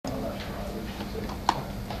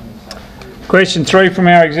Question 3 from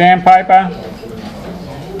our exam paper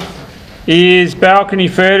is Balcony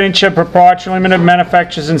Furniture Proprietary Limited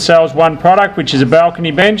manufactures and sells one product, which is a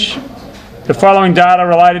balcony bench. The following data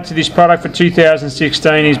related to this product for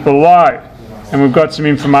 2016 is below, and we've got some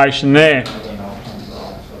information there.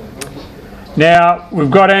 Now,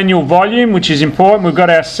 we've got annual volume, which is important. We've got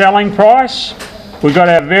our selling price. We've got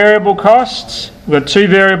our variable costs. We've got 2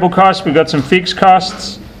 variable costs. We've got some fixed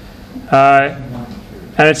costs.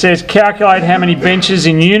 And it says calculate how many benches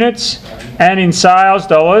in units and in sales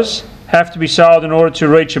dollars have to be sold in order to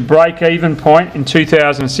reach a break-even point in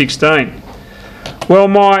 2016. Well,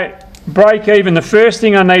 my break-even, the first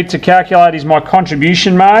thing I need to calculate is my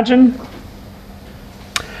contribution margin.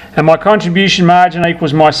 And my contribution margin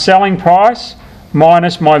equals my selling price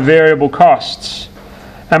minus my variable costs.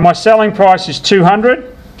 And my selling price is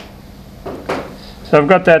 200. So I've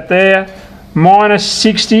got that there. Minus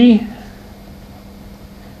 60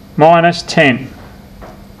 minus 10.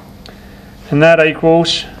 And that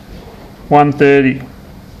equals 130.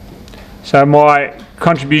 So my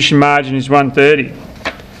contribution margin is 130.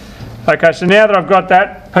 Okay, so now that I've got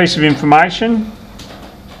that piece of information,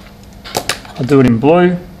 I'll do it in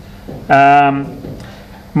blue.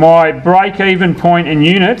 My break-even point in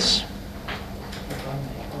units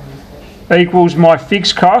equals my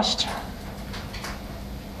fixed cost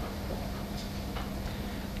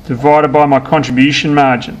divided by my contribution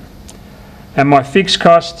margin. And my fixed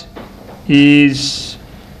cost is,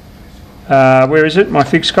 where is it? My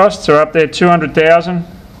fixed costs are up there, 200,000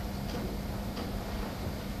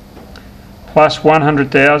 plus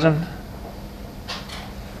 100,000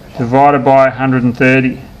 divided by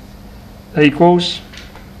 130 equals,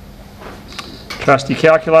 trusty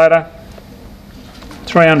calculator,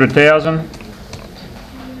 300,000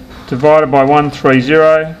 divided by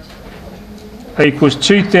 130 equals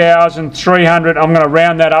 2,300. I'm going to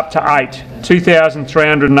round that up to 8.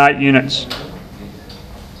 2,308 units.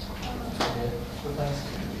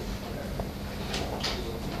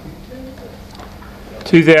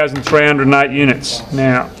 $2,308 units.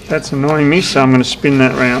 Now, that's annoying me, so I'm going to spin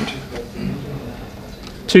that round.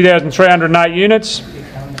 2,308 units.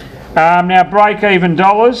 Now, break-even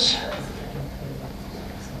dollars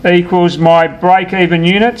equals my break-even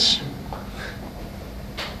units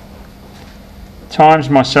times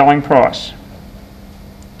my selling price.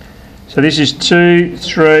 So this is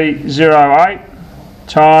 2,308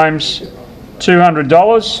 times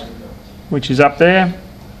 $200, which is up there.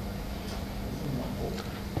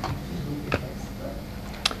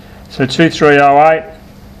 So 2,308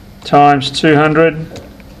 times 200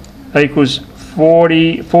 equals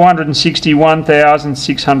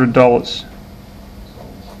 $461,600.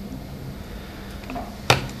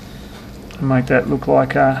 Make that look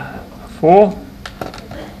like a 4.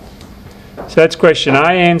 So that's question A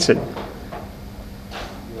answered.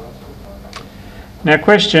 Now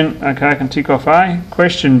question, okay, I can tick off A.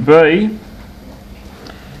 Question B.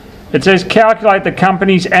 It says calculate the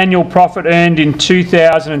company's annual profit earned in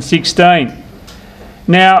 2016.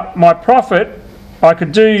 Now my profit, I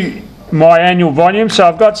could do my annual volume. So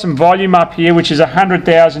I've got some volume up here, which is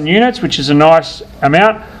 100,000 units, which is a nice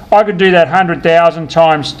amount. I could do that 100,000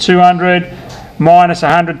 times 200 minus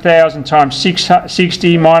 100,000 times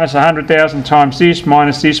 60 minus 100,000 times this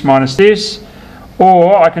minus this minus this.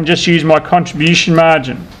 Or I can just use my contribution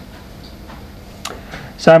margin.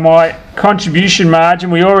 So my contribution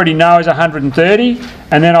margin we already know is 130,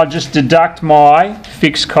 and then I'll just deduct my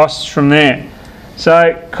fixed costs from there.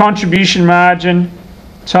 So contribution margin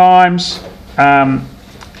times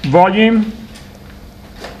volume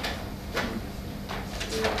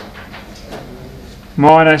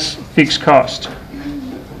minus fixed cost.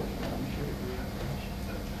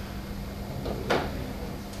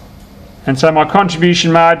 And so my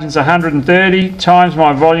contribution margin is 130 times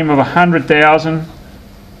my volume of 100,000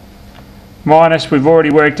 minus, we've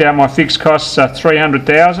already worked out my fixed costs are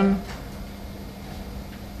 300,000.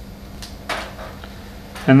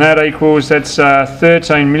 And that equals, that's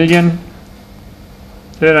 13 million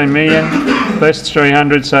less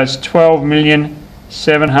 300, so it's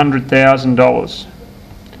 $12,700,000.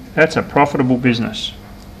 That's a profitable business.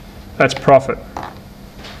 That's profit.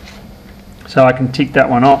 So I can tick that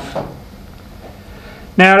one off.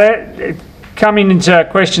 Now, coming into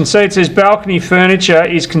question C, it says Balcony Furniture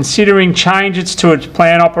is considering changes to its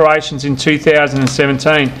planned operations in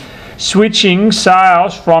 2017, switching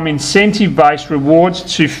sales from incentive-based rewards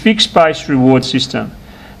to fixed-based reward system.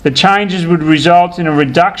 The changes would result in a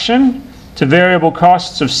reduction to variable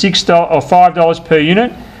costs of $6 or $5 per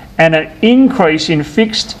unit and an increase in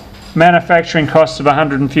fixed manufacturing costs of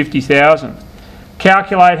 $150,000.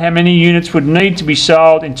 calculate how many units would need to be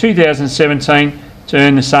sold in 2017 to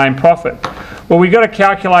earn the same profit. Well, we've got to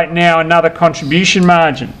calculate now another contribution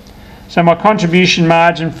margin. So my contribution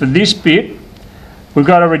margin for this bit, we've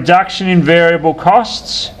got a reduction in variable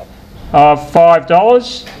costs of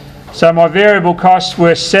 $5. So my variable costs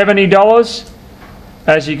were $70,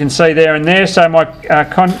 as you can see there and there. So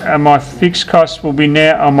my fixed costs will be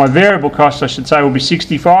now, or my variable costs I should say, will be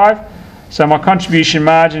 65. So my contribution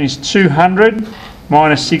margin is 200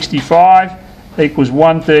 minus 65 equals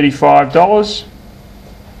 $135,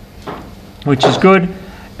 which is good.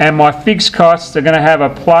 And my fixed costs are going to have a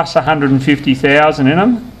plus 150,000 in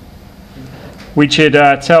them, which it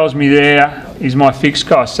tells me there is my fixed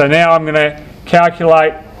cost. So now I'm going to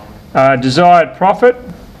calculate desired profit.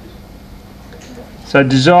 So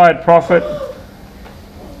desired profit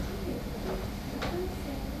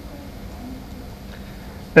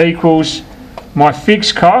equals my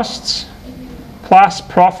fixed costs plus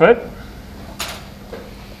profit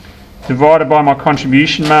divided by my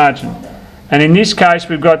contribution margin. And in this case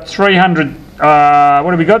we've got 300, what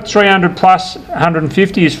have we got? 300 plus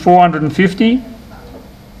 150 is 450.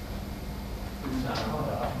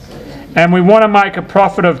 And we want to make a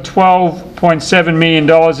profit of $12.7 million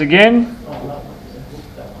again.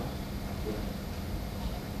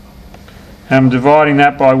 I'm dividing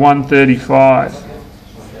that by 135.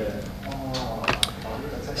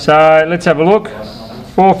 So let's have a look.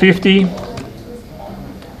 450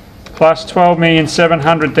 plus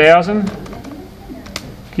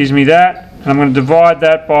 12,700,000 gives me that. And I'm going to divide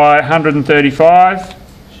that by 135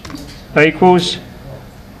 equals,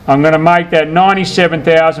 I'm going to make that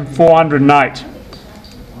 97,408.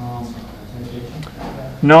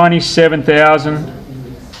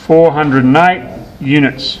 97,408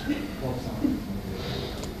 units.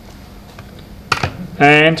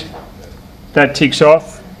 And that ticks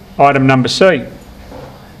off item number C.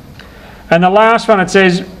 And the last one, it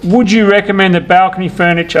says, would you recommend that balcony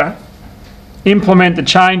furniture implement the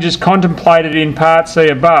changes contemplated in Part C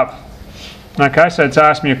above? Okay, so it's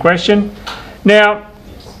asked me a question. Now,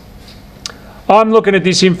 I'm looking at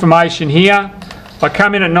this information here. I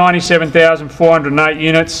come in at 97,408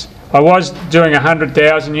 units. I was doing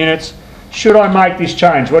 100,000 units. Should I make this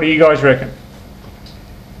change? What do you guys reckon?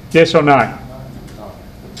 Yes or no?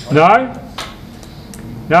 No?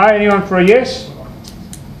 No? Anyone for a yes?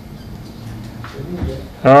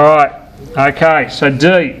 Alright. Okay, so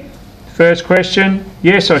D. First question.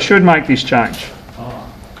 Yes, I should make this change.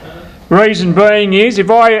 Reason being is,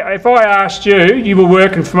 if I asked you, you were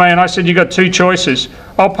working for me and I said you've got two choices.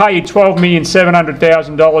 I'll pay you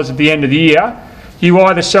 $12,700,000 at the end of the year. You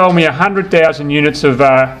either sell me 100,000 units of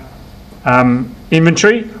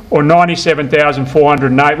inventory or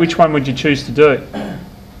 97,408. Which one would you choose to do?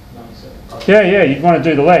 Yeah, you'd want to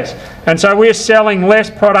do the less. And so we're selling less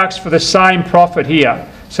products for the same profit here.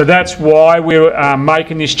 So that's why we're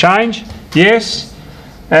making this change. Yes,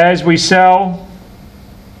 as we sell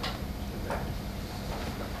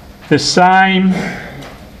the same,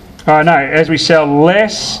 as we sell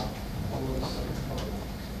less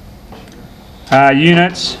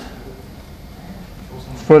units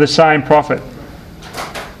for the same profit.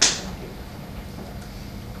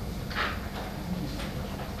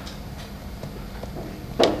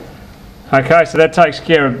 Okay, so that takes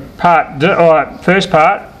care of first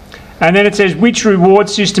part. And then it says, which reward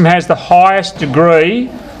system has the highest degree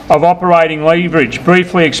of operating leverage?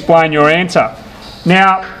 Briefly explain your answer.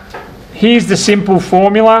 Now, here's the simple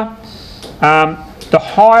formula. The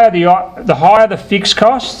higher the fixed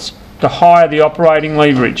costs, the higher the operating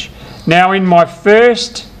leverage. Now, in my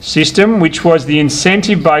first system, which was the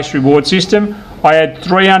incentive-based reward system, I had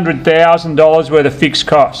 $300,000 worth of fixed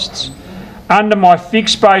costs. Under my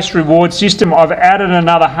fixed-based reward system, I've added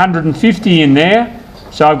another 150 in there,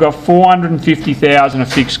 so I've got 450,000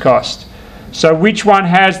 of fixed cost. So which one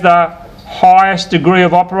has the highest degree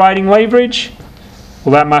of operating leverage?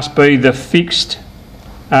 Well, that must be the fixed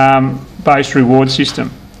based reward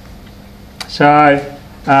system. So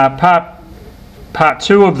part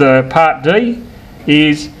 2 of the Part D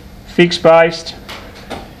is fixed-based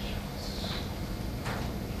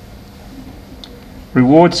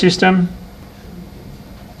reward system.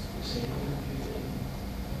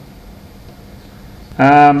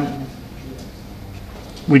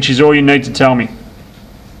 Which is all you need to tell me.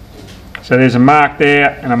 So there's a mark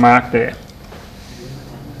there and a mark there.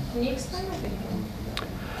 Can you explain that again?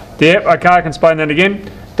 Yep, okay, I can explain that again.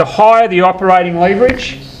 The higher the operating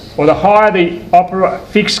leverage, or the higher the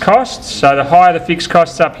fixed costs, so the higher the fixed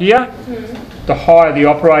costs up here, the higher the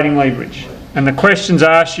operating leverage. And the questions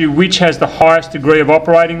ask you which has the highest degree of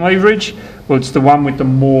operating leverage. Well, it's the one with the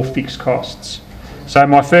more fixed costs. So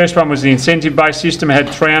my first one was the incentive-based system. It had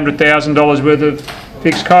 $300,000 worth of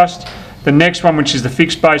fixed cost. The next one, which is the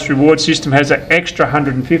fixed-based reward system, has an extra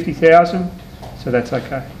 $150,000. So that's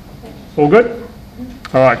okay. All good?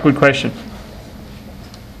 All right, good question.